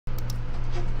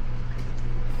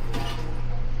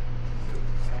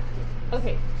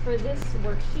Okay, for this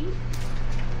worksheet,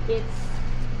 it's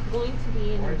going to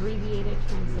be an abbreviated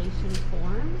translation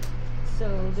form.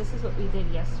 So this is what we did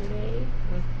yesterday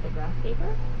with the graph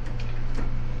paper.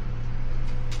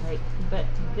 Right, but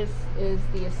this is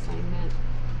the assignment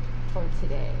for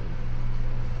today.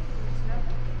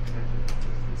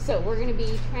 So we're going to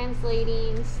be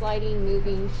translating, sliding,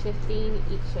 moving, shifting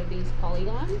each of these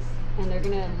polygons, and they're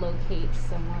going to locate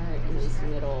somewhere in this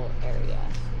middle area.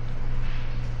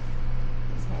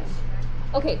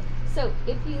 Okay, so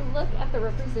if you look at the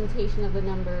representation of the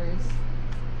numbers,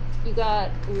 you got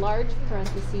large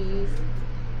parentheses,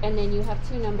 and then you have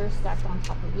two numbers stacked on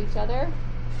top of each other.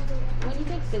 When you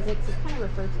take physics, it's kind of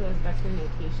referred to as vector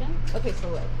notation. Okay, so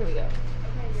look, here we go.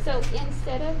 So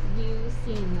instead of you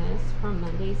seeing this from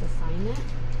Monday's assignment,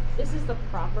 this is the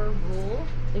proper rule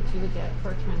that you would get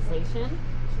for translation.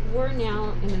 We're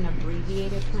now in an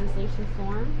abbreviated translation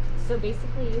form. So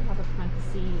basically you have a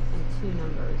parenthesis and two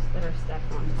numbers that are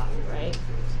stacked on top, right?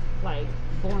 Like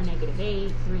 4,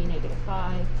 -8, 3,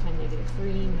 -5, 10,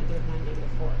 -3, -9,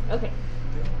 -4. Okay.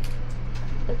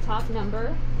 The top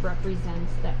number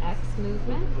represents the X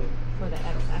movement for the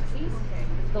X axis.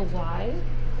 The Y,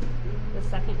 the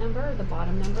second number, the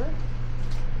bottom number,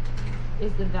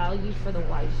 is the value for the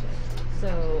Y shift.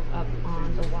 So up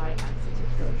on the Y axis,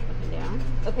 which goes up and down.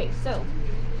 Okay, so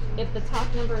if the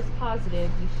top number is positive,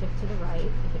 you shift to the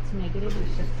right. If it's negative, you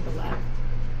shift to the left.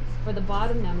 For the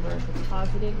bottom number, if it's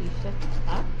positive, you shift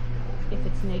up. If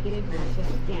it's negative, you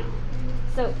shift down.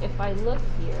 So if I look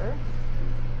here,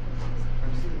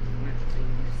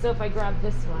 so if I grab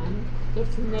this one,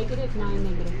 it's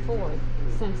 -9, -4.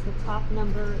 Since the top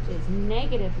number is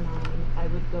 -9, I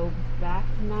would go back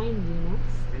 9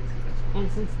 units. And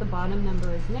since the bottom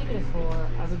number is -4,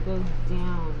 I would go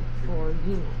down 4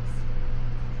 units.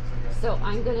 So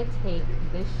I'm going to take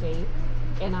this shape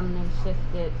and I'm going to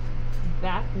shift it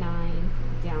back 9,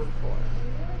 down 4.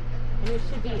 And it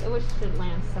should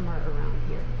land somewhere around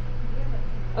here.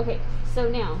 Okay, so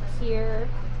now here,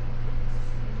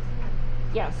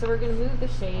 yeah, so we're going to move the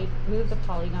shape, move the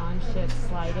polygon, shift,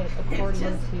 slide it according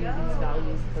to these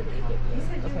values that they give you.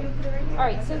 Okay. All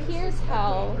right, so here's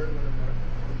how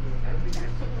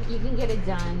you can get it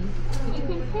done. You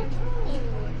can pick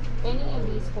any of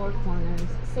these 4 corners.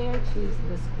 Say I choose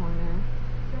this corner.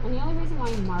 And the only reason why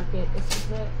I mark it is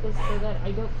so that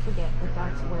I don't forget that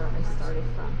that's where I started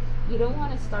from. You don't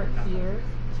want to start here,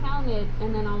 count it,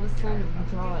 and then all of a sudden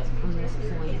draw it from this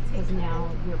point, because now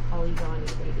your polygon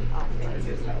is going to be off by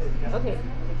zero. Okay,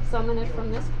 so I'm going to,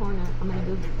 from this corner, I'm going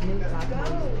to move back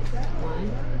 1,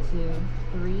 2,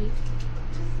 3,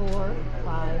 4,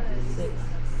 5, 6,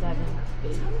 7,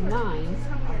 8, 9,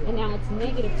 and now it's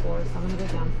 -4, so I'm going to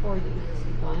go down 4 units.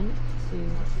 1, 2,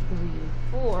 3,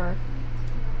 4.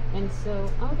 And so,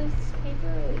 oh, this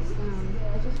paper is,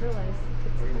 I just realized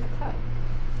it's kind of cut.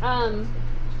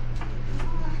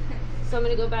 So I'm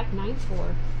going to go back 9,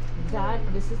 4.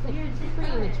 This is the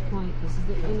pre-image point, this is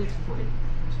the image point.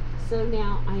 So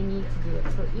now I need to do it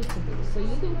for each of these. So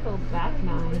you can go back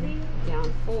 9,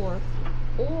 down 4,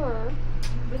 or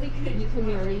you can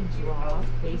merely draw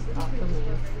based off the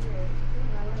length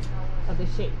of the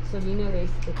shape. So if you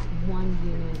notice, it's 1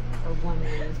 unit or 1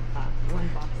 length up, 1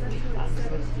 box length up.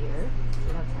 So here,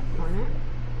 so that's that corner.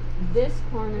 This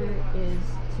corner is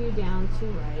 2 down,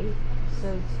 2 right.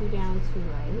 So 2 down, 2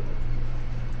 right.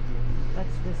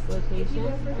 That's this location.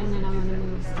 And then I'm going to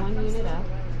move 1 unit up.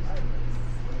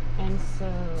 And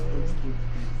so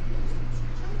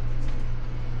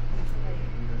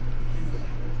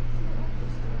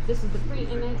this is the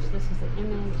pre-image, this is the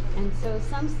image, and so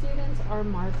some students are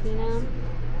marking them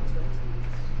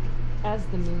as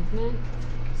the movement,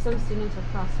 some students are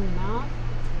crossing them out,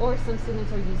 or some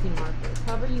students are using markers.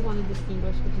 However you want to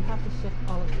distinguish, but you have to shift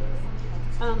all of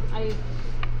these.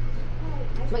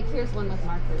 Like here's one with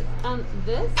markers.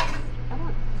 This, I'm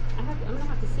gonna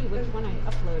have to see which one I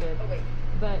uploaded,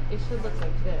 but it should look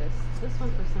like this. This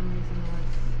one for some reason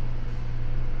was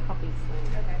copy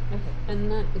slang. Okay,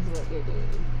 and that is what you're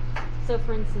doing. So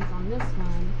for instance, on this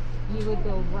one, you would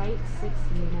go right 6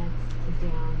 units,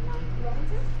 down 9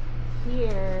 units.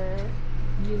 Here,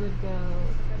 you would go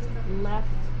left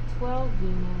 12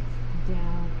 units,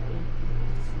 down 8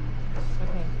 units.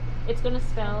 Okay, it's going to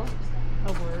spell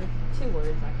a word, 2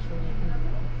 words actually, in the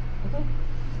middle. Okay?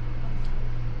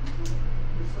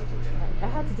 I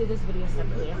had to do this video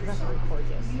separately. I forgot to record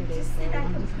yesterday, so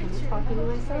I'm just kind of talking to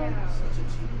myself.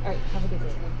 Alright, have a good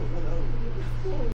day.